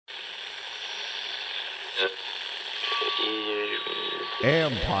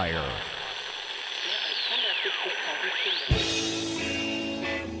Empire.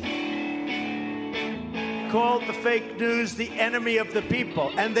 Called the fake news the enemy of the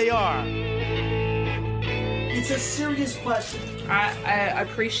people, and they are. It's a serious question. I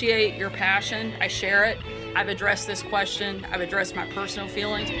appreciate your passion. I share it. I've addressed this question. I've addressed my personal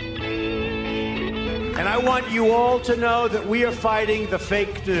feelings. And I want you all to know that we are fighting the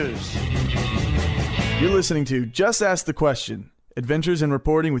fake news. You're listening to Just Ask the Question, Adventures in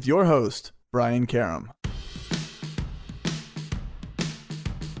Reporting with your host, Brian Karam.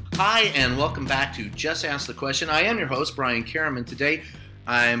 Hi, and welcome back to Just Ask the Question. I am your host, Brian Karam, and today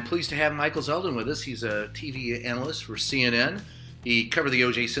I'm pleased to have Michael Zeldin with us. He's a TV analyst for CNN. He covered the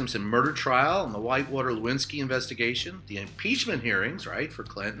O.J. Simpson murder trial and the Whitewater Lewinsky investigation, the impeachment hearings, right, for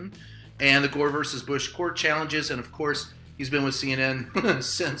Clinton, and the Gore versus Bush court challenges, and of course, he's been with CNN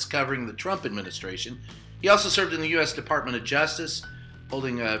since covering the Trump administration. He also served in the U.S. Department of Justice,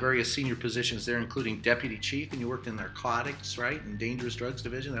 holding various senior positions there, including deputy chief, and you worked in narcotics, right, and dangerous drugs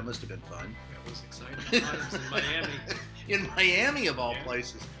division. That must have been fun. That was exciting times in Miami. In Miami, of all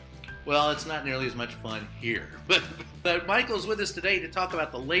places. Well, it's not nearly as much fun here. But Michael's with us today to talk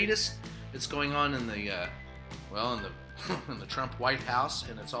about the latest that's going on in the in the Trump White House,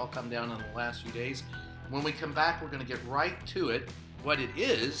 and it's all come down in the last few days. When we come back, we're going to get right to it. What it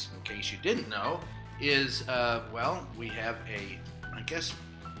is, in case you didn't know, is we have a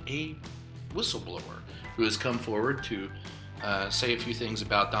whistleblower who has come forward to say a few things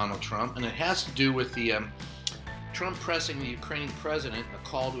about Donald Trump, and it has to do with the Trump pressing the Ukrainian president in a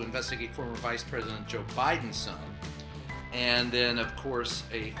call to investigate former Vice President Joe Biden's son, and then, of course,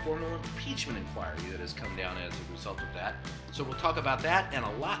 a formal impeachment inquiry that has come down as a result of that. So we'll talk about that and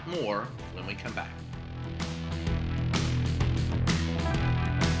a lot more when we come back.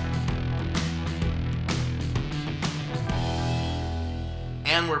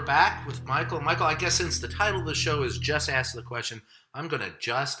 And we're back with Michael. Michael, I guess since the title of the show is Just Ask the Question, I'm going to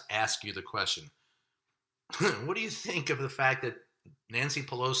just ask you the question. What do you think of the fact that Nancy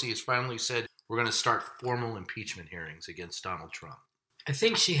Pelosi has finally said we're going to start formal impeachment hearings against Donald Trump? I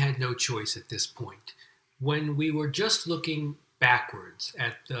think she had no choice at this point. When we were just looking backwards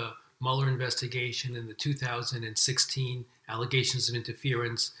at the Mueller investigation and the 2016 allegations of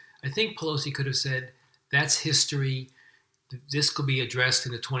interference, I think Pelosi could have said, that's history. This could be addressed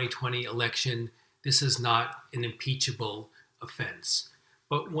in the 2020 election. This is not an impeachable offense.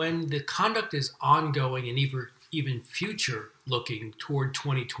 But when the conduct is ongoing and even future looking toward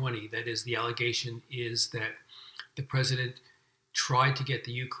 2020, that is, the allegation is that the president tried to get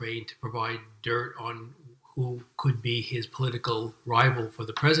the Ukraine to provide dirt on who could be his political rival for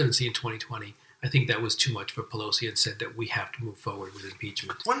the presidency in 2020, I think that was too much for Pelosi and said that we have to move forward with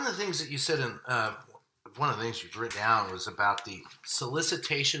impeachment. One of the things that you said in one of the things you've written down was about the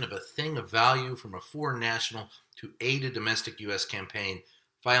solicitation of a thing of value from a foreign national to aid a domestic U.S. campaign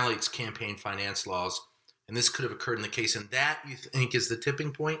violates campaign finance laws, and this could have occurred in the case, and that, you think, is the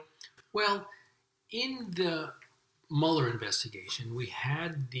tipping point? Well, in the Mueller investigation, we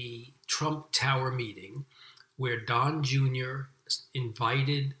had the Trump Tower meeting where Don Jr.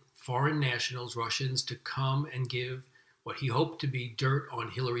 invited foreign nationals, Russians, to come and give what he hoped to be dirt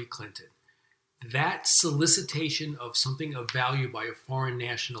on Hillary Clinton. That solicitation of something of value by a foreign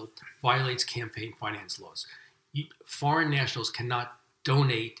national violates campaign finance laws. Foreign nationals cannot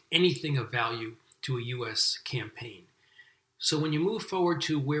donate anything of value to a U.S. campaign. So when you move forward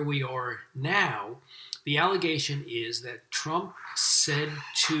to where we are now, the allegation is that Trump said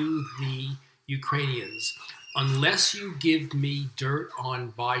to the Ukrainians, unless you give me dirt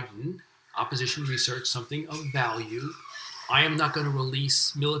on Biden, opposition research, something of value, I am not going to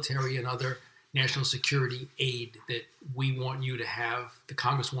release military and other national security aid that we want you to have, the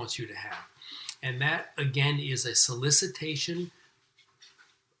Congress wants you to have. And that, again, is a solicitation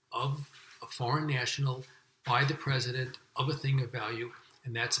of a foreign national by the president of a thing of value,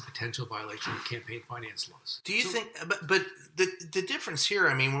 and that's a potential violation of campaign finance laws. Do you think, but the difference here,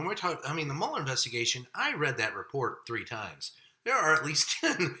 I mean, when we're talking, the Mueller investigation, I read that report 3 times. There are at least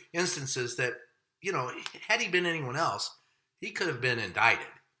 10 instances that, had he been anyone else, he could have been indicted.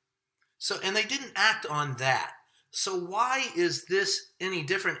 So, and they didn't act on that. So why is this any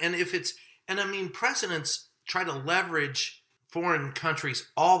different? And presidents try to leverage foreign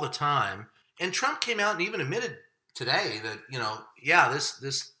countries all the time. And Trump came out and even admitted today that,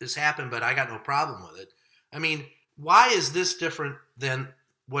 this happened, but I got no problem with it. I mean, why is this different than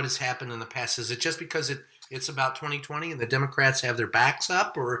what has happened in the past? Is it just because it's about 2020 and the Democrats have their backs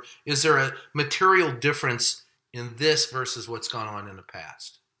up? Or is there a material difference in this versus what's gone on in the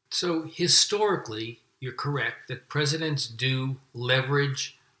past? So historically, you're correct that presidents do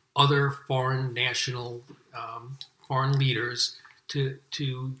leverage other foreign leaders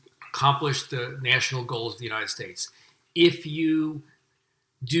to accomplish the national goals of the United States. If you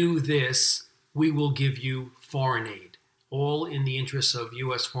do this, we will give you foreign aid, all in the interests of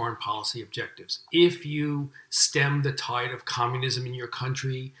U.S. foreign policy objectives. If you stem the tide of communism in your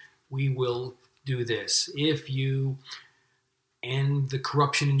country, we will do this. If you end the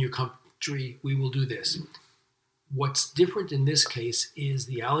corruption in your country, we will do this. What's different in this case is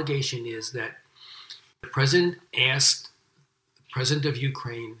the allegation is that the president asked the president of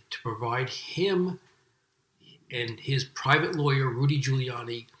Ukraine to provide him and his private lawyer, Rudy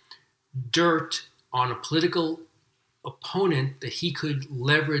Giuliani, dirt on a political opponent that he could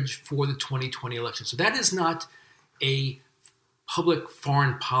leverage for the 2020 election. So that is not a public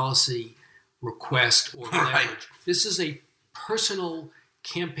foreign policy request or leverage. Right. This is a personal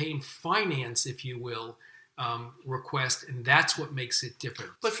campaign finance, if you will, request, and that's what makes it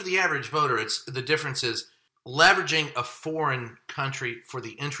different. But for the average voter, the difference is leveraging a foreign country for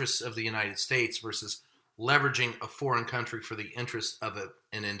the interests of the United States versus leveraging a foreign country for the interests of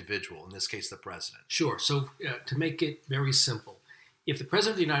an individual, in this case, the president. Sure. So to make it very simple, if the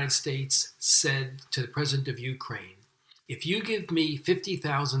president of the United States said to the president of Ukraine, if you give me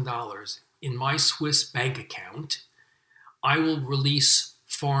 $50,000 in my Swiss bank account, I will release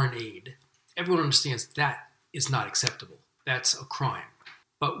foreign aid. Everyone understands that is not acceptable. That's a crime.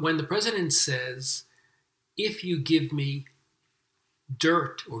 But when the president says, if you give me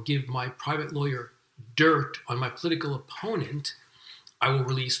dirt or give my private lawyer dirt on my political opponent, I will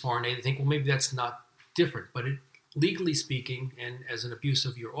release foreign aid. I think, well, maybe that's not different, but it, legally speaking, and as an abuse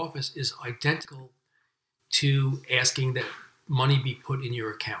of your office, is identical to asking that money be put in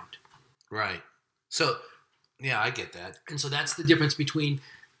your account. Right. So, yeah, I get that. And so that's the difference between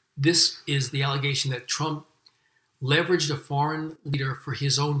this is the allegation that Trump leveraged a foreign leader for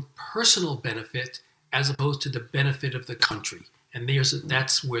his own personal benefit as opposed to the benefit of the country. And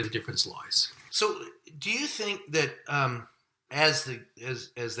that's where the difference lies. So, do you think that as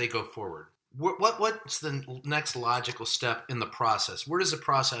they go forward, what's the next logical step in the process? Where does the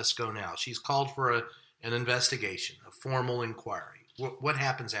process go now? She's called for an investigation, a formal inquiry. What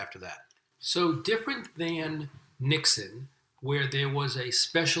happens after that? So, different than Nixon, where there was a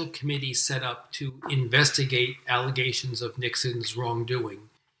special committee set up to investigate allegations of Nixon's wrongdoing,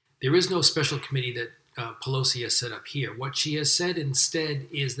 there is no special committee that Pelosi has set up here. What she has said instead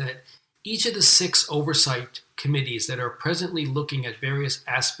is that each of the 6 oversight committees that are presently looking at various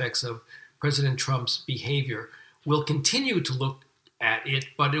aspects of President Trump's behavior will continue to look at it,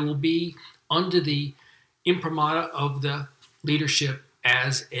 but it will be under the imprimatur of the leadership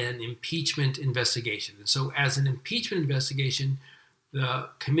as an impeachment investigation. And so as an impeachment investigation, the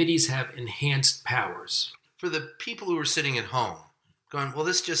committees have enhanced powers. For the people who are sitting at home going, well,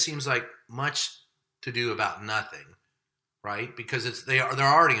 this just seems like much to do about nothing, right? Because they're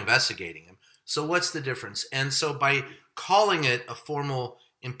already investigating him. So what's the difference? And so by calling it a formal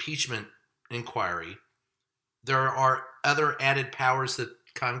impeachment inquiry, there are other added powers that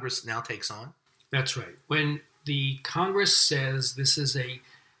Congress now takes on? That's right. When the Congress says this is a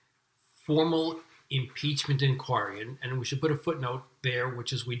formal impeachment inquiry, and we should put a footnote there,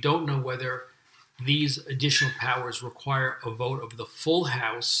 which is we don't know whether these additional powers require a vote of the full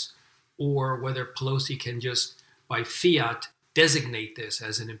House or whether Pelosi can just, by fiat, designate this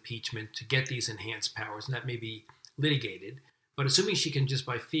as an impeachment to get these enhanced powers, and that may be litigated. But assuming she can just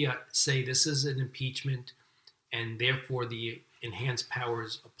by fiat say this is an impeachment and therefore the enhanced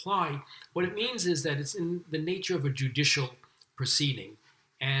powers apply, what it means is that it's in the nature of a judicial proceeding.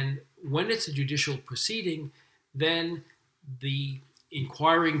 And when it's a judicial proceeding, then the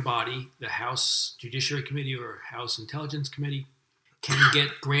inquiring body, the House Judiciary Committee or House Intelligence Committee, can get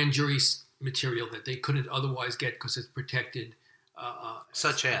grand jury material that they couldn't otherwise get because it's protected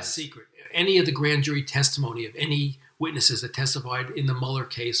such as secret. Any of the grand jury testimony of any witnesses that testified in the Mueller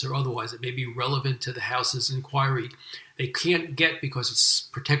case or otherwise that may be relevant to the House's inquiry, they can't get because it's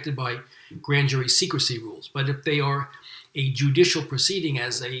protected by grand jury secrecy rules. But if they are a judicial proceeding,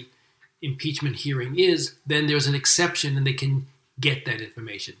 as a impeachment hearing is, then there's an exception and they can get that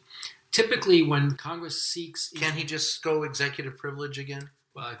information. Typically, when Congress seeks... Can he just go executive privilege again?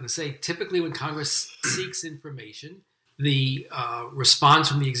 Well, I can say typically when Congress seeks information, the response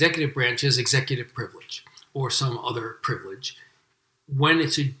from the executive branch is executive privilege or some other privilege. When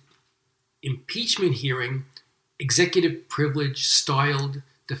it's an impeachment hearing, executive privilege styled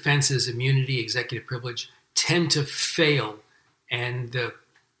defenses, immunity, executive privilege, tend to fail, and the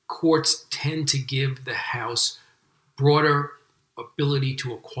courts tend to give the House broader ability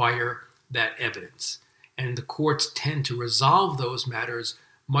to acquire that evidence. and the courts tend to resolve those matters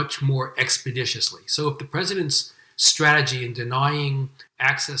much more expeditiously. So if the president's strategy in denying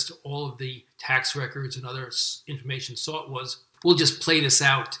access to all of the tax records and other information sought was, we'll just play this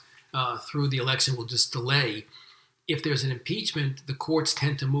out through the election, we'll just delay. If there's an impeachment, the courts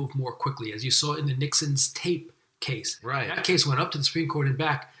tend to move more quickly, as you saw in the Nixon's tape case. Right. That case went up to the Supreme Court and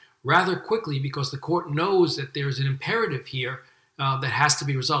back rather quickly because the court knows that there's an imperative here that has to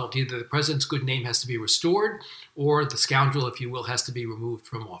be resolved. Either the president's good name has to be restored or the scoundrel, if you will, has to be removed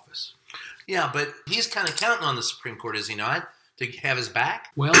from office. Yeah, but he's kind of counting on the Supreme Court, is he not, to have his back?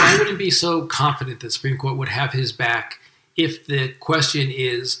 Well, I wouldn't be so confident that the Supreme Court would have his back if the question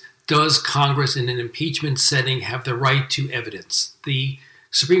is, does Congress in an impeachment setting have the right to evidence? The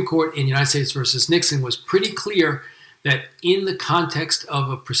Supreme Court in United States versus Nixon was pretty clear that in the context of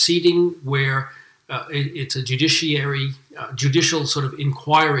a proceeding where it's a judicial sort of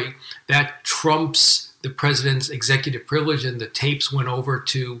inquiry that trumps the president's executive privilege, and the tapes went over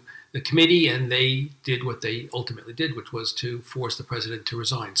to the committee and they did what they ultimately did, which was to force the president to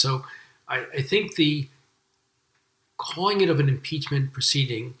resign. So I think the calling it of an impeachment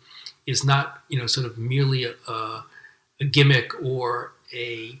proceeding is not, sort of merely a gimmick or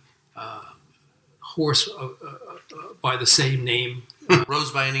a horse by the same name.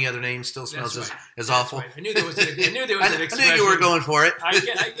 Rose by any other name still smells That's right. as That's awful. right. I knew there was an expression. I knew you were going for it. I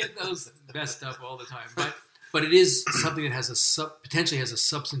get those messed up all the time. But it is something that has potentially has a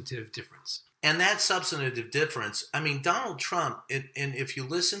substantive difference. And that substantive difference, I mean, Donald Trump, and if you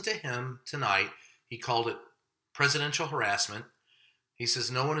listen to him tonight, he called it presidential harassment. He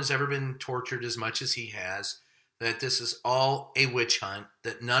says no one has ever been tortured as much as he has, that this is all a witch hunt,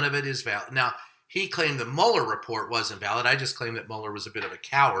 that none of it is valid. Now, he claimed the Mueller report wasn't valid. I just claimed that Mueller was a bit of a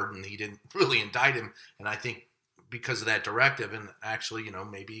coward and he didn't really indict him. And I think because of that directive, and actually,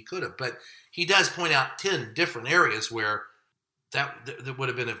 maybe he could have. But he does point out 10 different areas where that would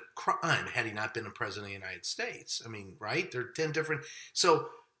have been a crime had he not been a president of the United States. I mean, right? There are 10 different. So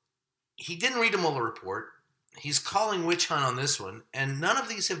he didn't read the Mueller report. He's calling witch hunt on this one. And none of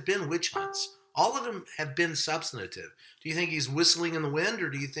these have been witch hunts. All of them have been substantive. Do you think he's whistling in the wind, or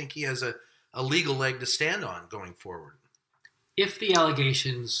do you think he has a legal leg to stand on going forward? If the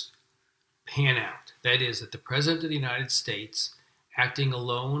allegations pan out, that is, that the President of the United States, acting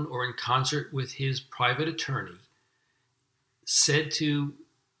alone or in concert with his private attorney, said to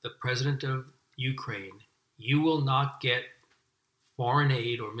the President of Ukraine, you will not get foreign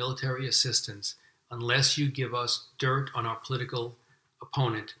aid or military assistance unless you give us dirt on our political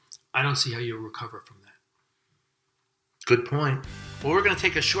opponent, I don't see how you'll recover from that. Good point. Well, we're going to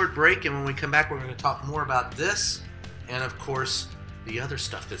take a short break, and when we come back, we're going to talk more about this and, of course, the other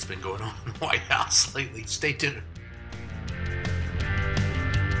stuff that's been going on in the White House lately. Stay tuned.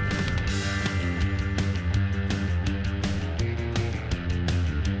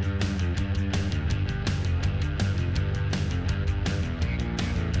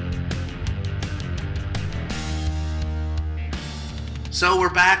 So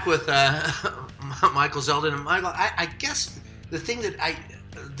we're back with Michael Zeldin. And Michael, I guess the thing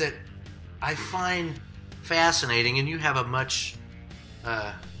that I find fascinating, and you have a much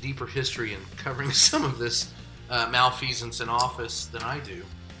deeper history in covering some of this malfeasance in office than I do,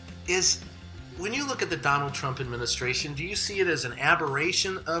 is when you look at the Donald Trump administration, do you see it as an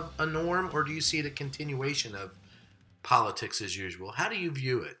aberration of a norm, or do you see it a continuation of politics as usual? How do you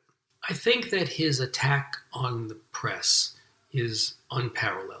view it? I think that his attack on the press is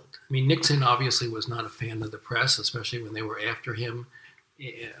unparalleled. I mean, Nixon obviously was not a fan of the press, especially when they were after him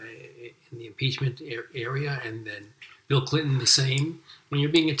in the impeachment area, and then Bill Clinton the same. When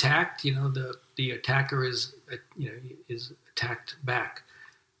you're being attacked, the attacker is attacked back.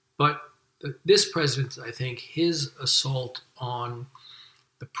 But this president, I think, his assault on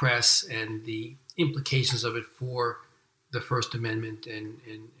the press and the implications of it for the First Amendment and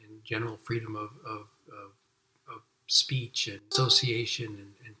general freedom of speech and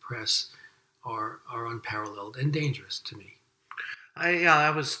association and press are unparalleled and dangerous to me. I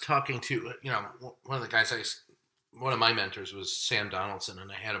was talking to one of the guys one of my mentors was Sam Donaldson,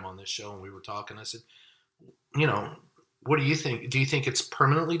 and I had him on this show, and we were talking. I said, what do you think? Do you think it's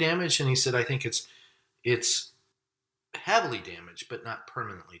permanently damaged? And he said, I think it's heavily damaged, but not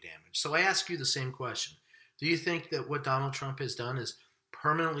permanently damaged. So I ask you the same question. Do you think that what Donald Trump has done is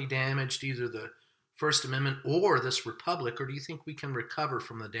permanently damaged either the First Amendment or this republic, or do you think we can recover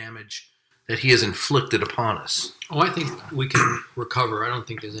from the damage that he has inflicted upon us? Oh, I think we can recover. I don't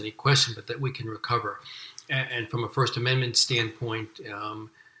think there's any question, but that we can recover. And from a First Amendment standpoint,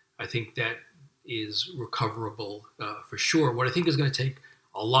 I think that is recoverable for sure. What I think is going to take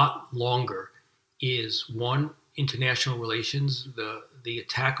a lot longer is one, international relations, the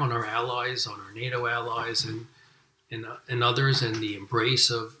attack on our allies, on our NATO allies, and others, and the embrace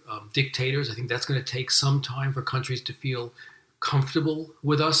of dictators. I think that's going to take some time for countries to feel comfortable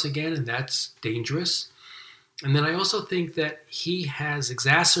with us again, and that's dangerous. And then I also think that he has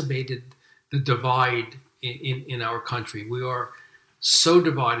exacerbated the divide in our country. We are so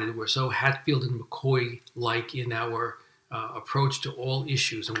divided. We're so Hatfield and McCoy-like in our approach to all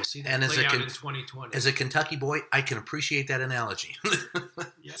issues, and we'll see that play out in 2020. As a Kentucky boy, I can appreciate that analogy.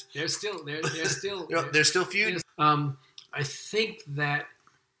 Yes, they're still feud. I think that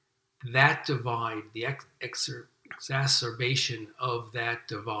divide, the exacerbation of that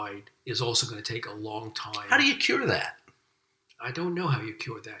divide, is also going to take a long time. How do you cure that? I don't know how you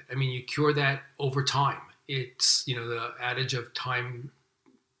cure that. I mean, you cure that over time. It's, the adage of time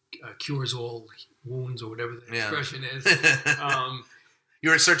cures all wounds, or whatever the expression is. You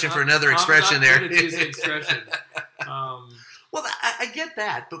were searching for another expression I'm there. Good at using expression. Well, I get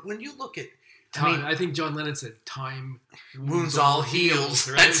that, but when you look at time, I think John Lennon said, "Time wounds all heals."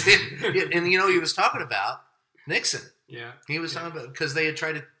 Right? That's it. And he was talking about Nixon. Yeah, he was talking about, because they had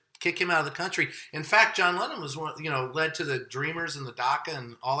tried to kick him out of the country. In fact, John Lennon was one, led to the Dreamers and the DACA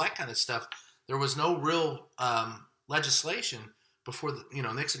and all that kind of stuff. There was no real legislation before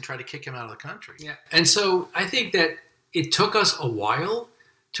Nixon tried to kick him out of the country. Yeah, and so I think that it took us a while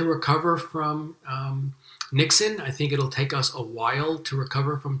to recover from Nixon. I think it'll take us a while to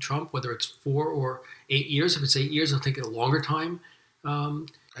recover from Trump, whether it's 4 or 8 years. If it's 8 years, it'll take a longer time.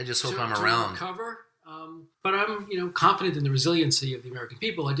 I just hope I'm to around. Recover. But I'm confident in the resiliency of the American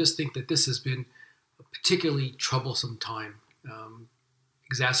people. I just think that this has been a particularly troublesome time,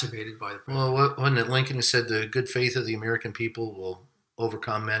 exacerbated by the president. Well, wasn't it Lincoln who said the good faith of the American people will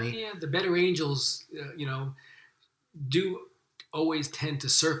overcome many? Yeah, the better angels, do always tend to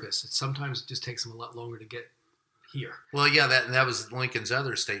surface. It sometimes just takes them a lot longer to get here. Well, yeah, that was Lincoln's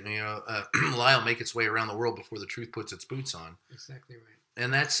other statement. Lie will make its way around the world before the truth puts its boots on. Exactly right.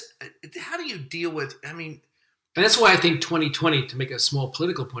 And that's, how do you deal with, and that's why I think 2020, to make a small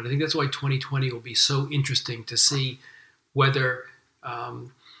political point, I think that's why 2020 will be so interesting to see whether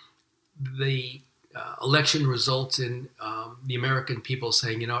the election results in the American people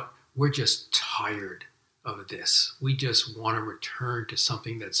saying, we're just tired of this. We just want to return to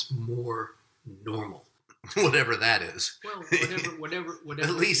something that's more normal. Whatever that is. Well, whatever. At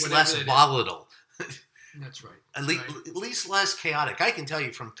least less volatile. That's right. At least less chaotic. I can tell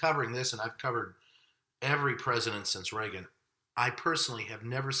you from covering this, and I've covered every president since Reagan, I personally have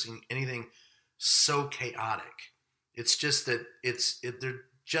never seen anything so chaotic. It's just that there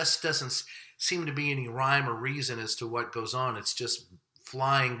just doesn't seem to be any rhyme or reason as to what goes on. It's just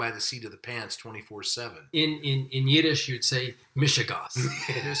flying by the seat of the pants 24/7. In Yiddish, you'd say mishigas.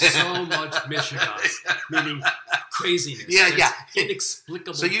 There's so much mishigas, meaning craziness. Yeah.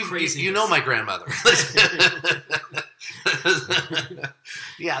 Inexplicable craziness. You know my grandmother.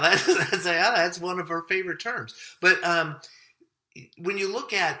 Yeah, that's one of her favorite terms. But when you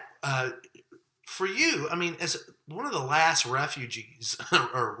look at, for you, as one of the last refugees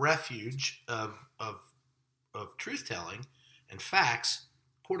or refuge of truth telling and facts,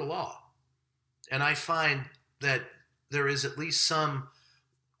 court of law. And I find that there is at least some,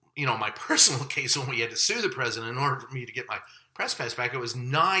 my personal case when we had to sue the president in order for me to get my press pass back, it was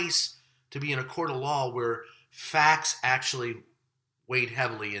nice to be in a court of law where facts actually weighed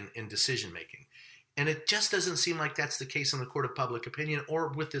heavily in decision making. And it just doesn't seem like that's the case in the court of public opinion or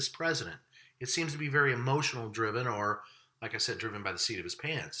with this president. It seems to be very emotional driven, or, like I said, driven by the seat of his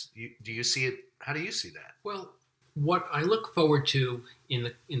pants. Do you see it? How do you see that? Well, what I look forward to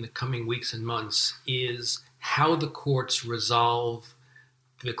in the coming weeks and months is how the courts resolve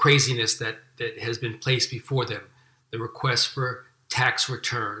the craziness that has been placed before them. The request for tax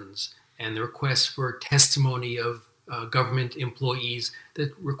returns and the request for testimony of government employees,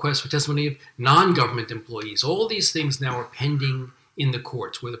 the request for testimony of non-government employees. All these things now are pending in the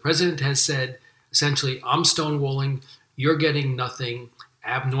courts, where the president has said, essentially, I'm stonewalling, you're getting nothing,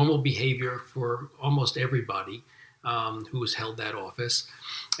 abnormal behavior for almost everybody who has held that office.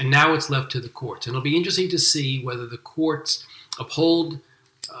 And now it's left to the courts. And it'll be interesting to see whether the courts uphold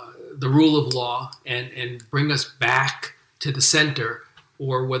the rule of law and bring us back to the center,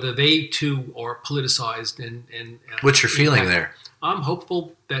 or whether they too are politicized. And what's your feeling there? I'm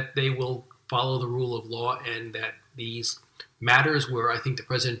hopeful that they will follow the rule of law, and that these matters where I think the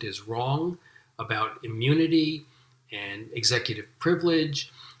president is wrong about immunity and executive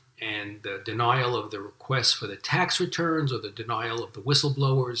privilege and the denial of the request for the tax returns or the denial of the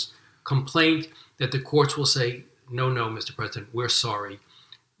whistleblower's complaint, that the courts will say, no, Mr. President, we're sorry.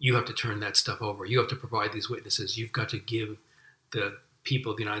 you have to turn that stuff over. You have to provide these witnesses. You've got to give the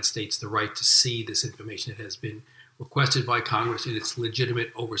people of the United States the right to see this information that has been requested by Congress in its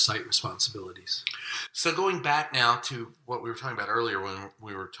legitimate oversight responsibilities. So going back now to what we were talking about earlier when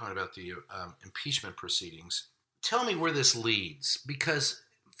we were talking about the impeachment proceedings, tell me where this leads, because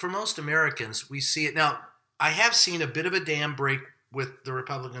for most Americans, we see it. Now, I have seen a bit of a dam break with the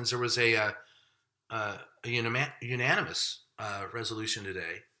Republicans. There was a unanimous resolution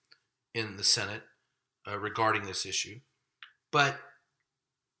today in the Senate regarding this issue. But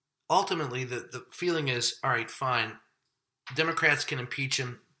ultimately, the feeling is, all right, fine, Democrats can impeach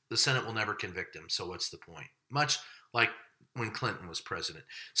him. The Senate will never convict him. So what's the point? Much like when Clinton was president.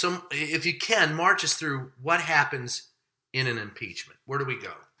 So if you can, march us through what happens in an impeachment. Where do we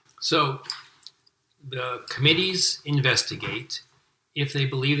go? So the committees investigate. If they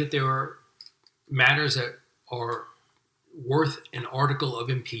believe that there are matters that are worth an article of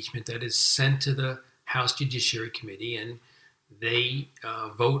impeachment, that is sent to the House Judiciary Committee, and they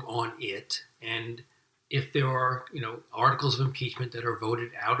vote on it. And if there are, articles of impeachment that are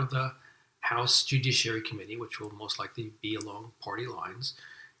voted out of the House Judiciary Committee, which will most likely be along party lines,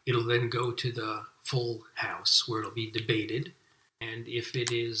 it'll then go to the full House where it'll be debated. And if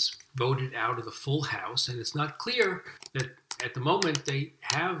it is voted out of the full House, and it's not clear that at the moment they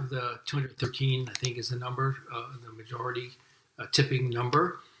have the 213, I think is the number, the majority tipping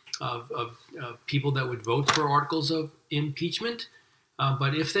number of people that would vote for articles of impeachment.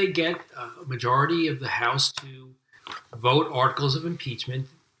 But if they get a majority of the House to vote articles of impeachment,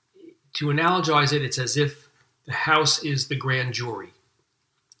 to analogize it, it's as if the House is the grand jury.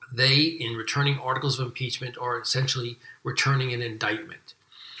 They, in returning articles of impeachment, are essentially returning an indictment.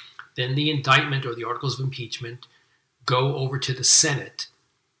 Then the indictment or the articles of impeachment go over to the Senate,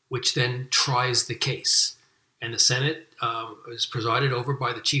 which then tries the case. And the Senate is presided over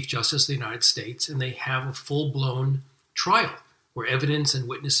by the Chief Justice of the United States, and they have a full-blown trial where evidence and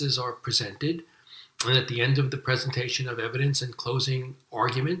witnesses are presented. And at the end of the presentation of evidence and closing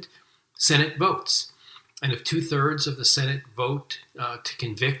argument, Senate votes. And if 2/3 of the Senate vote to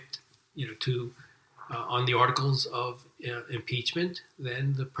convict, on the articles of impeachment,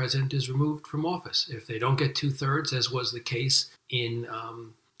 then the president is removed from office. If they don't get 2/3, as was the case in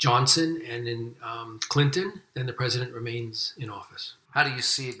Johnson and in Clinton, then the president remains in office. How do you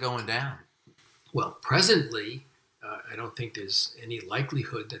see it going down? Well, presently, I don't think there's any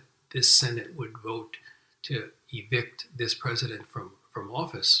likelihood that this Senate would vote to evict this president from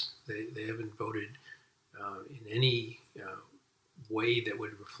office. They haven't voted in any way that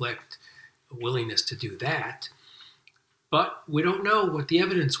would reflect a willingness to do that. But we don't know what the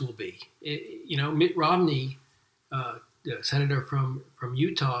evidence will be. Mitt Romney, the senator from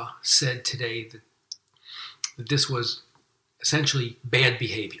Utah, said today that this was essentially bad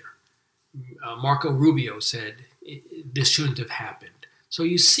behavior. Marco Rubio said this shouldn't have happened. So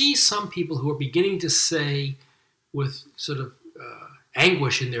you see some people who are beginning to say with sort of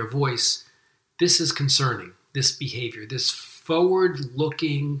anguish in their voice, this is concerning, this behavior, this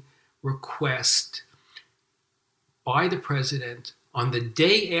forward-looking request by the president on the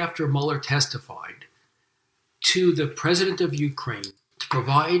day after Mueller testified to the president of Ukraine to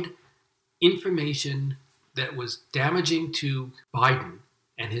provide information that was damaging to Biden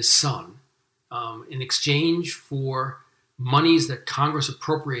and his son in exchange for monies that Congress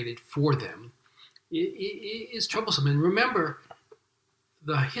appropriated for them is troublesome. And remember,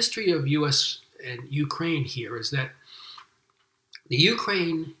 the history of U.S. and Ukraine here is that the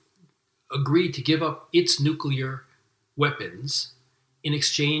Ukraine agreed to give up its nuclear weapons in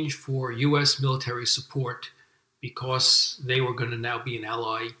exchange for U.S. military support because they were going to now be an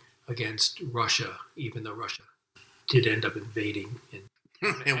ally against Russia, even though Russia did end up invading.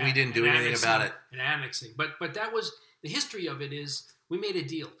 And we didn't do anything about it. And annexing. But that was, the history of it is, we made a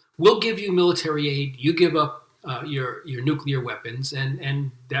deal. We'll give you military aid, you give up your nuclear weapons,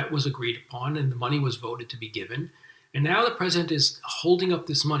 and that was agreed upon, and the money was voted to be given. And now the president is holding up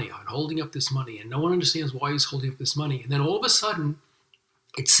this money, and no one understands why he's holding up this money. And then all of a sudden,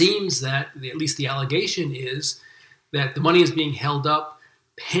 it seems that, at least the allegation is, that the money is being held up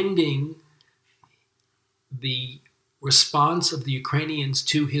pending the response of the Ukrainians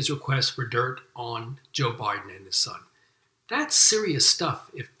to his request for dirt on Joe Biden and his son. That's serious stuff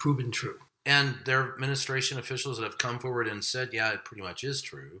if proven true. And there are administration officials that have come forward and said, yeah, it pretty much is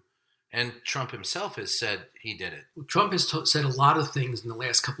true. And Trump himself has said he did it. Well, Trump has said a lot of things in the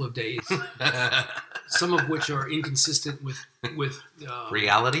last couple of days, some of which are inconsistent with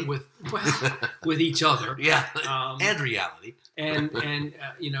reality, with each other. Yeah, and reality. And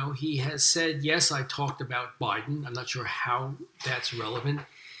he has said, yes, I talked about Biden. I'm not sure how that's relevant.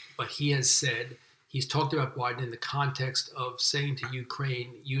 but he has said, he's talked about Biden in the context of saying to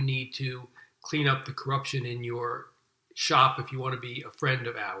Ukraine, you need to clean up the corruption in your shop if you want to be a friend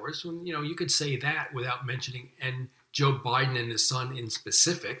of ours. And, you could say that without mentioning Joe Biden and his son in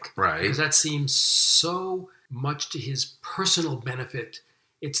specific. Right. Because that seems so much to his personal benefit.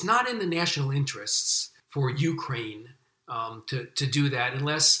 It's not in the national interests for Ukraine to do that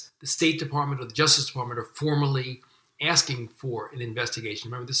unless the State Department or the Justice Department are formally asking for an investigation.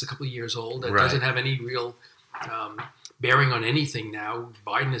 Remember, this is a couple of years old. That doesn't have any real bearing on anything now.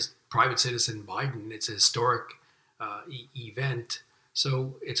 Biden is private citizen Biden. It's a historic event.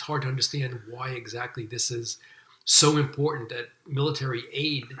 So it's hard to understand why exactly this is so important that military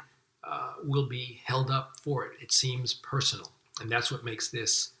aid will be held up for it. It seems personal. And that's what makes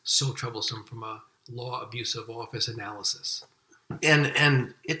this so troublesome from a law abuse of office analysis.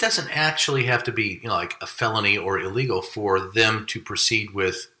 And it doesn't actually have to be like a felony or illegal for them to proceed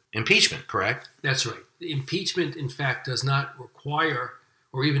with impeachment, correct? That's right. The impeachment, in fact, does not require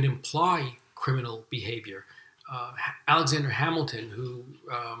or even imply criminal behavior. Alexander Hamilton, who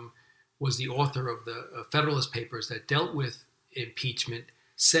was the author of the Federalist Papers that dealt with impeachment,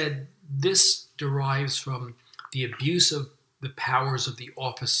 said this derives from the abuse of the powers of the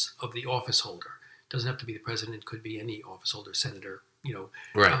office holder. It doesn't have to be the president; could be any office holder, senator.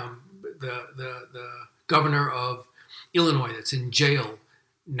 Right. The governor of Illinois that's in jail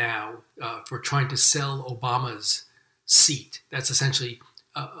now for trying to sell Obama's seat. That's essentially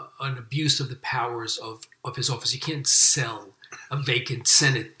an abuse of the powers of his office. You can't sell a vacant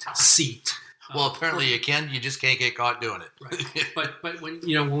Senate seat. Well, apparently you can. You just can't get caught doing it. Right. But when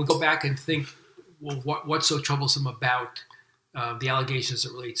we go back and think, well, what's so troublesome about the allegations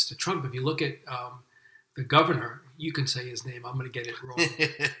that relates to Trump? If you look at the governor, you can say his name. I'm going to get it wrong.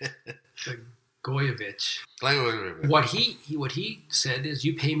 Goyevich. What he said is,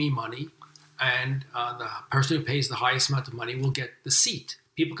 you pay me money, and the person who pays the highest amount of money will get the seat.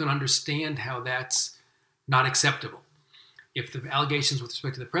 People can understand how that's not acceptable. If the allegations with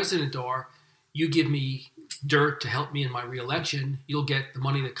respect to the president are, you give me dirt to help me in my reelection, you'll get the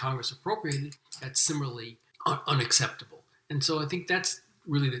money that Congress appropriated, that's similarly unacceptable. And so I think that's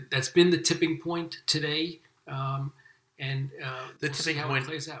really that's been the tipping point today, and we'll see how it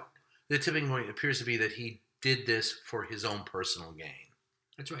plays out. The tipping point appears to be that he did this for his own personal gain.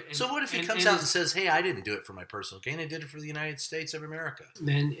 That's right. So what if he comes out and says, "Hey, I didn't do it for my personal gain. I did it for the United States of America"?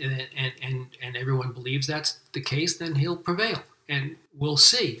 Then and everyone believes that's the case. Then he'll prevail, and we'll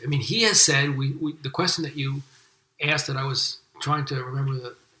see. I mean, he has said. The question that you asked that I was trying to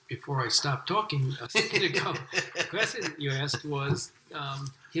remember before I stopped talking a second ago. The question that you asked was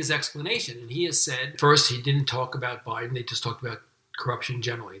his explanation, and he has said first he didn't talk about Biden. They just talked about corruption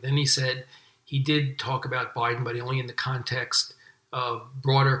generally. Then he said he did talk about Biden, but only in the context of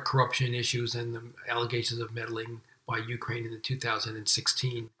broader corruption issues and the allegations of meddling by Ukraine in the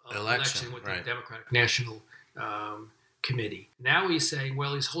 2016 election with the Democratic National Committee. Now he's saying,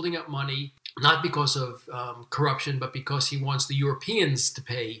 well, he's holding up money not because of corruption, but because he wants the Europeans to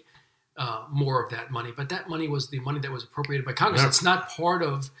pay more of that money. But that money was the money that was appropriated by Congress. Yeah. It's not part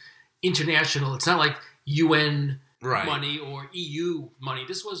of international. It's not like UN money or EU money.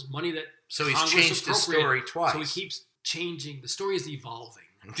 This was money that so he's Congress changed his story twice. So he keeps changing. The story is evolving.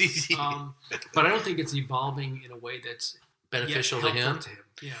 But I don't think it's evolving in a way that's beneficial to him.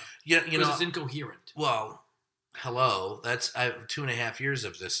 Yeah, because it's incoherent. Well, hello. That's 2.5 years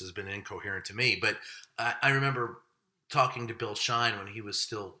of this has been incoherent to me. But I remember talking to Bill Shine when he was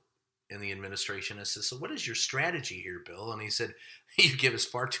still in the administration. I said, "So what is your strategy here, Bill?" And he said, "You give us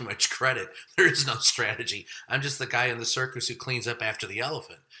far too much credit. There is no strategy. I'm just the guy in the circus who cleans up after the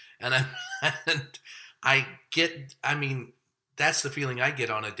elephant." And that's the feeling I get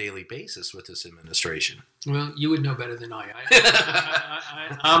on a daily basis with this administration. Well, you would know better than I.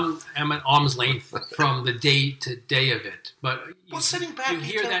 I'm at arm's length from the day to day of it. But sitting back,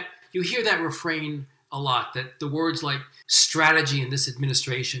 you hear that refrain a lot, that the words like strategy in this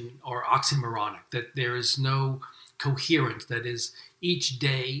administration are oxymoronic, that there is no coherence, that is each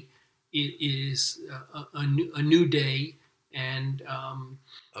day is a new day and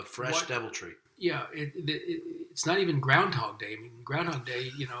a fresh deviltry. Yeah, it's not even Groundhog Day. I mean, Groundhog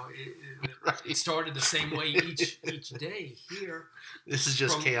Day, it started the same way each day here. This is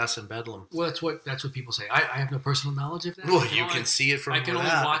just chaos and bedlam. Well, that's what people say. I have no personal knowledge of that. Well, you can see it from. I can only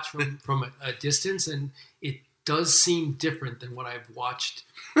watch from a distance, and it does seem different than what I've watched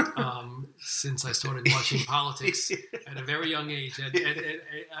since I started watching politics at a very young age. I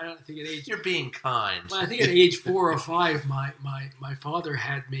don't think at age. You're being kind. Well, I think at age 4 or 5, my father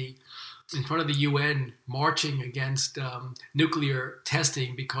had me in front of the UN marching against nuclear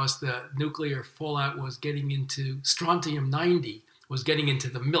testing because the nuclear fallout was getting into strontium-90, was getting into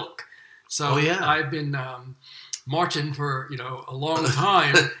the milk. So I've been marching for a long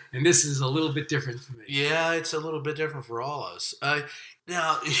time, and this is a little bit different for me. Yeah, it's a little bit different for all of us.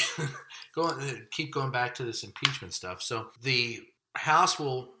 Now, keep going back to this impeachment stuff. So the House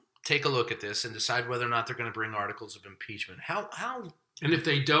will take a look at this and decide whether or not they're going to bring articles of impeachment. How? And if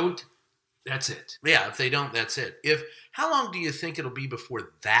they don't, that's it. Yeah, if they don't, that's it. How long do you think it'll be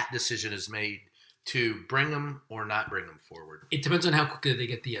before that decision is made to bring them or not bring them forward? It depends on how quickly they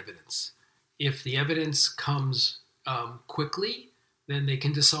get the evidence. If the evidence comes quickly, then they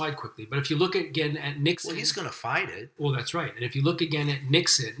can decide quickly. But if you look again at Nixon... Well, he's going to fight it. Well, that's right. And if you look again at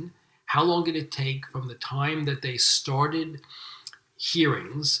Nixon, how long did it take from the time that they started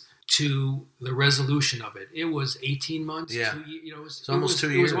hearings to the resolution of it? It was 18 months. Yeah. It's almost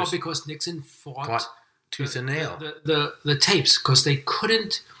 2 years. It was all because Nixon fought tooth and nail. The tapes, because they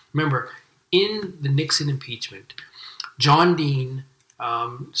couldn't... Remember, in the Nixon impeachment, John Dean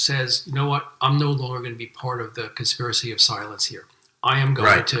says, you know what, I'm no longer going to be part of the conspiracy of silence here. I am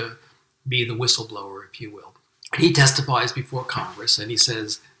going to be the whistleblower, if you will. He testifies before Congress, and he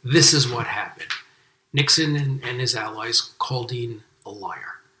says, this is what happened. Nixon and his allies called Dean a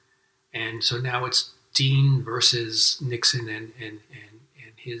liar. And so now it's Dean versus Nixon and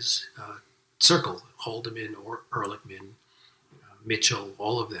his circle, Haldeman, Ehrlichman, Mitchell,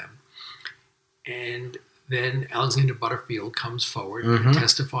 all of them. And then Alexander Butterfield comes forward and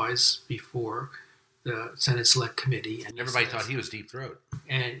testifies before the Senate Select Committee. And everybody thought he was deep throat.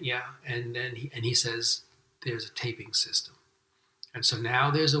 And then he says there's a taping system. And so now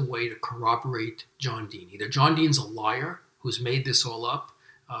there's a way to corroborate John Dean. Either John Dean's a liar who's made this all up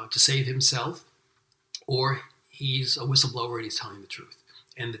to save himself, or he's a whistleblower and he's telling the truth.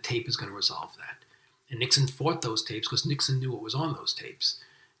 And the tape is going to resolve that. And Nixon fought those tapes because Nixon knew what was on those tapes.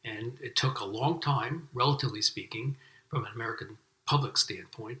 And it took a long time, relatively speaking, from an American public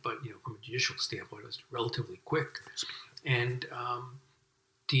standpoint, but from a judicial standpoint, it was relatively quick. And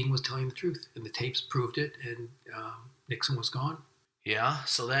Dean was telling the truth, and the tapes proved it, and Nixon was gone. Yeah,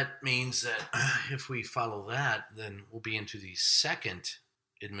 so that means that if we follow that, then we'll be into the second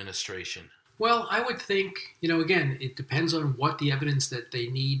administration. Well, I would think, again, it depends on what the evidence that they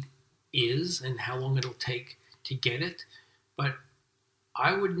need is and how long it'll take to get it. But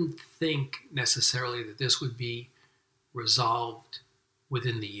I wouldn't think necessarily that this would be resolved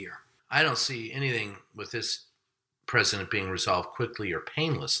within the year. I don't see anything with this president being resolved quickly or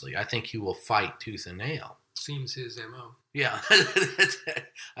painlessly. I think he will fight tooth and nail. Seems his MO. Yeah.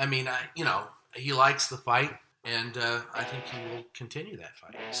 I mean, he likes the fight, and I think he will continue that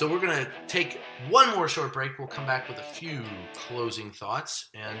fight. So we're going to take one more short break. We'll come back with a few closing thoughts,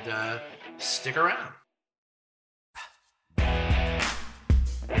 and stick around.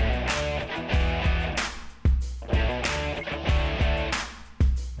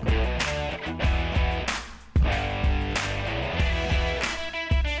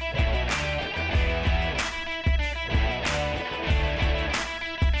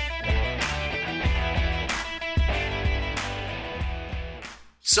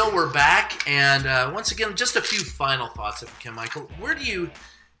 So we're back, and once again, just a few final thoughts, if you can, Michael.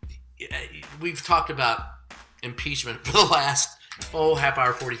 We've talked about impeachment for the last, half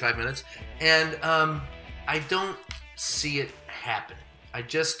hour, 45 minutes, and I don't see it happening. I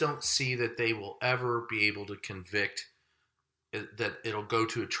just don't see that they will ever be able to convict, that it'll go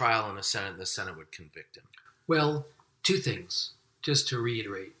to a trial in the Senate, and the Senate would convict him. Well, two things, just to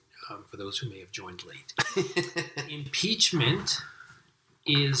reiterate, for those who may have joined late. Impeachment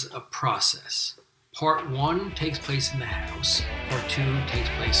is a process. Part 1 takes place in the House. Part 2 takes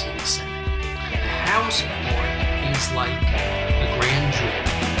place in the Senate. The House part is like the grand jury.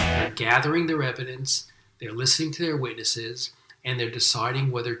 They're gathering their evidence, they're listening to their witnesses, and they're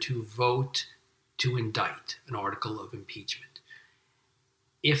deciding whether to vote to indict an article of impeachment.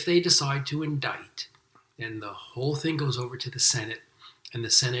 If they decide to indict, then the whole thing goes over to the Senate, and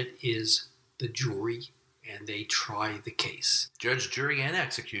the Senate is the jury, and they try the case. Judge, jury, and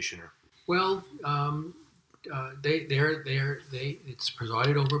executioner. Well, it's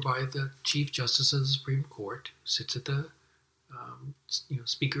presided over by the Chief Justice of the Supreme Court, sits at the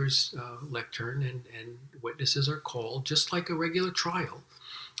Speaker's lectern, and witnesses are called just like a regular trial.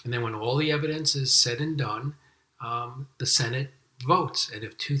 And then when all the evidence is said and done, the Senate votes, and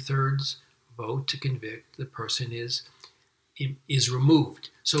if 2/3 vote to convict, the person is removed.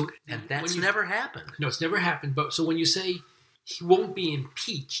 And that's never happened. No, it's never happened. But so when you say he won't be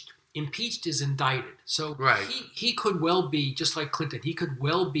impeached, impeached is indicted. So Right. he could well be, just like Clinton, he could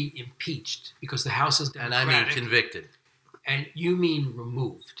well be impeached because the House is Democratic. And I mean convicted. And you mean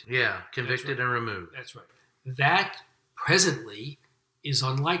removed. Yeah, convicted That's right. and removed. That's right. That presently is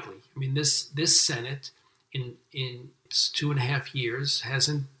unlikely. I mean, this Senate in its 2.5 years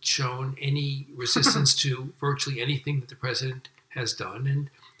hasn't shown any resistance to virtually anything that the president has done, and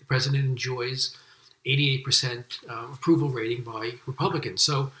the president enjoys 88% approval rating by Republicans.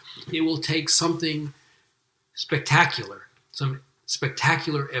 So it will take something spectacular, some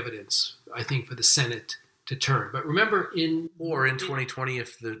spectacular evidence, I think, for the Senate to turn. But remember, in 2020,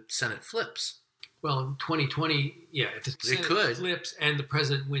 if the Senate flips. Well, in 2020, yeah, if the Senate flips and the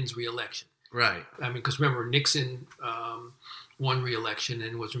president wins re-election. Right. I mean, because remember, Nixon won re-election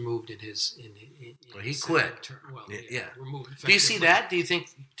and was removed in his. Well, he quit. Term. Well, yeah. Removed. Do you see that? Do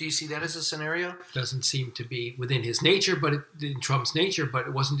you see that as a scenario? Doesn't seem to be within his nature, but in Trump's nature. But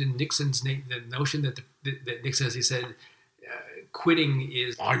it wasn't in Nixon's nature. The notion that that Nixon, as he said, quitting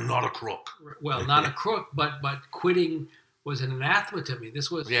is. I'm not a crook. Well, not a crook, but quitting was an anathema to me. This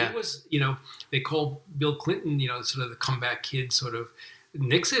was he was, they called Bill Clinton, sort of the comeback kid, sort of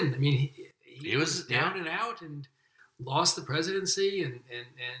Nixon. I mean, he was down and out and lost the presidency, and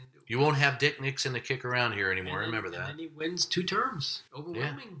you won't have Dick Nixon to kick around here anymore. Remember that. And then he wins 2 terms,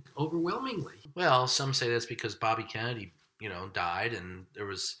 overwhelmingly. Well, some say that's because Bobby Kennedy, died, and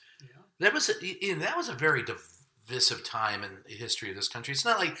that was a very divisive time in the history of this country. It's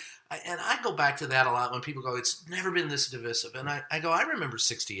not like, and I go back to that a lot when people go, it's never been this divisive, and I go, I remember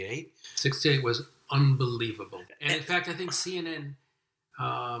 68. 68 was unbelievable, and in fact, I think CNN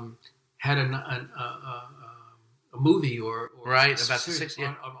had a movie or right about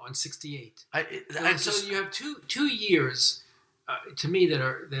on 68. So you have two years to me that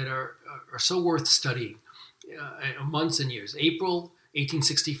are so worth studying. Months and years. April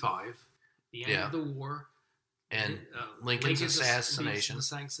 1865, the end of the war, and Lincoln's assassination.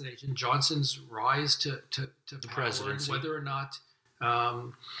 Johnson's rise to the power, presidency. And whether or not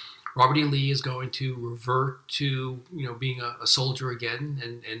Robert E. Lee is going to revert to being a soldier again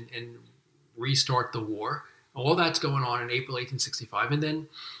and restart the war. All that's going on in April 1865. And then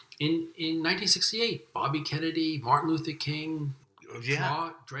in 1968, Bobby Kennedy, Martin Luther King,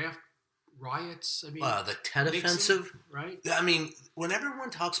 draft riots. I mean, the Tet Offensive. Right? I mean, when everyone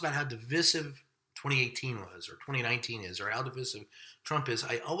talks about how divisive 2018 was or 2019 is or how divisive Trump is,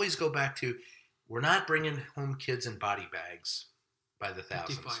 I always go back to, we're not bringing home kids in body bags by the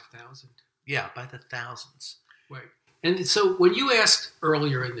thousands. 55,000. Yeah, by the thousands. Right. And so when you asked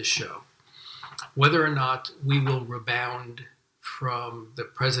earlier in the show whether or not we will rebound from the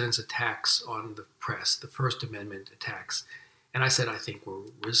president's attacks on the press, the First Amendment attacks, and I said I think we're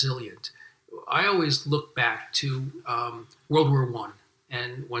resilient. I always look back to World War I,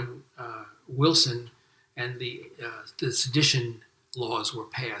 and when Wilson and the sedition laws were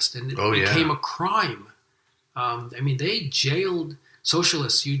passed, and it became a crime. They jailed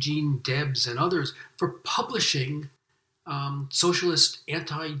socialists, Eugene Debs and others, for publishing socialist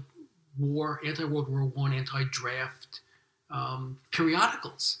anti-war, anti-World War I, anti-draft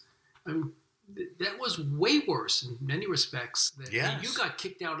periodicals. I mean, that was way worse in many respects. You got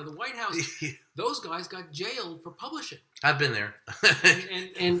kicked out of the White House. Those guys got jailed for publishing. I've been there.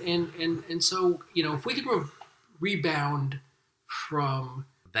 and so, if we can rebound from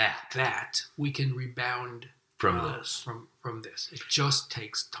that, we can rebound from this. From this. It just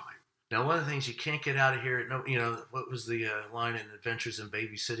takes time. Now, one of the things you can't get out of here, what was the line in Adventures in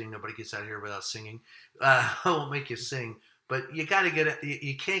Babysitting? Nobody gets out of here without singing. I won't make you sing. But you got to get it.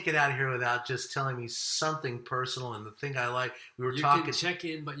 You can't get out of here without just telling me something personal. And the thing I like, you can check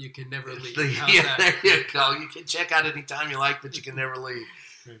in, but you can never leave. There you go. You can check out anytime you like, but you can never leave.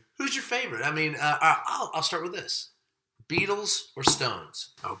 Right. Who's your favorite? I mean, I'll start with this: Beatles or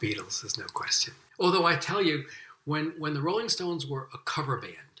Stones? Oh, Beatles, there's no question. Although I tell you, when the Rolling Stones were a cover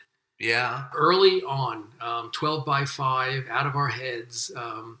band, early on, 12 by 5, Out of Our Heads,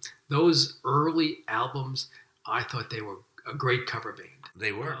 those early albums, I thought they were a great cover band.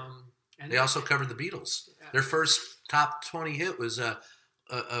 They were. And they also covered the Beatles. Their first top 20 hit was a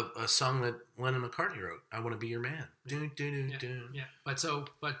song that Lennon and McCartney wrote. I Want to Be Your Man. Dun, dun, dun, dun. Yeah. But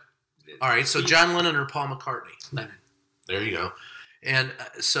all right. So John Lennon or Paul McCartney? Lennon. There you go. And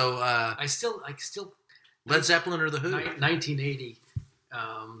so I still Led Zeppelin or the Who? 1980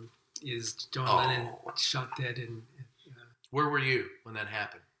 is John Lennon shot dead in. Where were you when that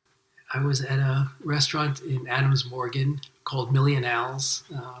happened? I was at a restaurant in Adams Morgan called Million Al's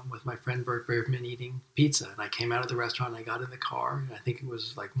with my friend Bert Braverman eating pizza. And I came out of the restaurant, and I got in the car, and I think it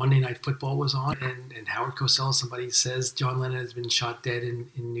was like Monday Night Football was on, and Howard Cosell, somebody says John Lennon has been shot dead in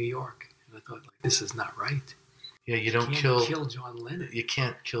New York. And I thought, like, this is not right. Yeah, you don't kill John Lennon. You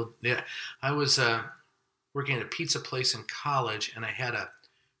can't kill. Yeah, I was working at a pizza place in college, and I had a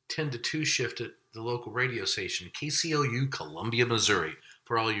 10 to 2 shift at the local radio station, KCOU, Columbia, Missouri,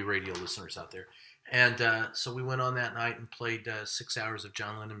 for all you radio listeners out there. And so we went on that night and played 6 hours of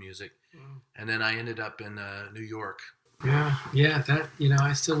John Lennon music, and then I ended up in New York. Yeah. That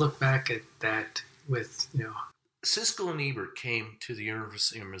I still look back at that with Siskel and Ebert came to the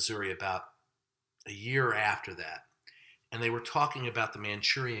University of Missouri about a year after that, and they were talking about the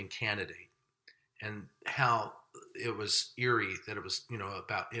Manchurian Candidate and how it was eerie that it was,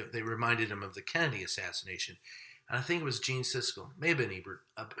 they reminded him of the Kennedy assassination. And I think it was Gene Siskel, may have been Ebert,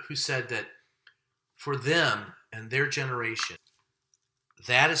 who said that for them and their generation,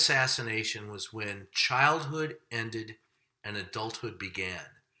 that assassination was when childhood ended and adulthood began.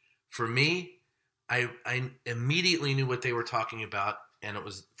 For me, I immediately knew what they were talking about, and it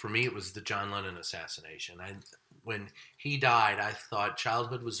was the John Lennon assassination. When he died, I thought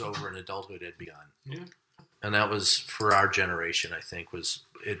childhood was over and adulthood had begun. Yeah. And that was for our generation, I think, was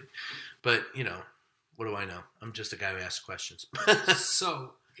it. But, what do I know? I'm just a guy who asks questions.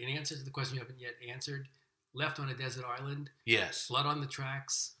 So, in answer to the question you haven't yet answered, Left on a Desert Island, yes, Blood on the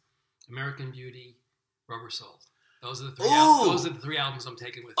Tracks, American Beauty, Rubber Soul. Those are the three albums I'm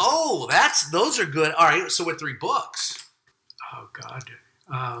taking with me. Oh, those are good. All right, so with 3 books. Oh,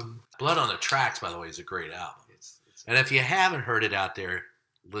 God. Blood on the Tracks, by the way, is a great album. And if you haven't heard it out there,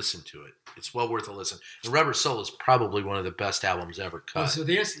 listen to it. It's well worth a listen. And Rubber Soul is probably one of the best albums ever cut. Well, so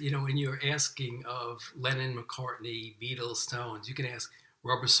there's, when you're asking of Lennon, McCartney, Beatles, Stones, you can ask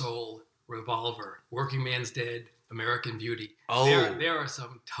Rubber Soul, Revolver, Working Man's Dead, American Beauty. Oh. There are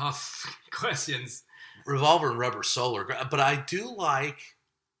some tough questions. Revolver and Rubber Soul are great. But I do like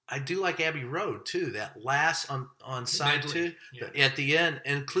Abbey Road, too. That last on side 2, at the end,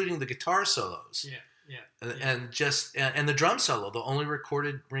 including the guitar solos. Yeah. And the drum solo, the only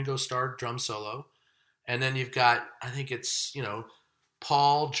recorded Ringo Starr drum solo. And then you've got, I think it's,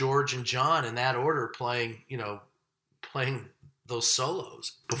 Paul, George, and John in that order playing those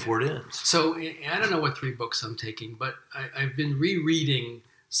solos before it ends. So I don't know what 3 books I'm taking, but I've been rereading.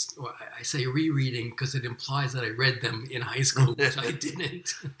 Well, I say rereading because it implies that I read them in high school, which I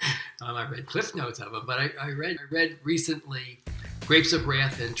didn't. I read Cliff Notes of them, but I read recently Grapes of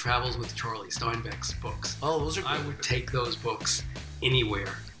Wrath and Travels with Charlie, Steinbeck's books. Oh, those are good. I would take those books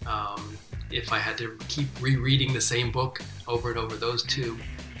anywhere. If I had to keep rereading the same book over and over, those 2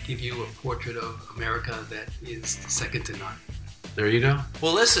 give you a portrait of America that is second to none. There you go.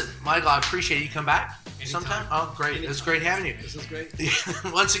 Well, listen, Michael, I appreciate you come back Anytime. sometime. Oh, great. Anytime. It's great having you. This is great.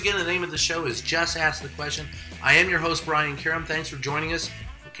 Once again, the name of the show is Just Ask the Question. I am your host, Brian Karam. Thanks for joining us.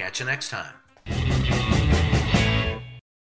 We'll catch you next time.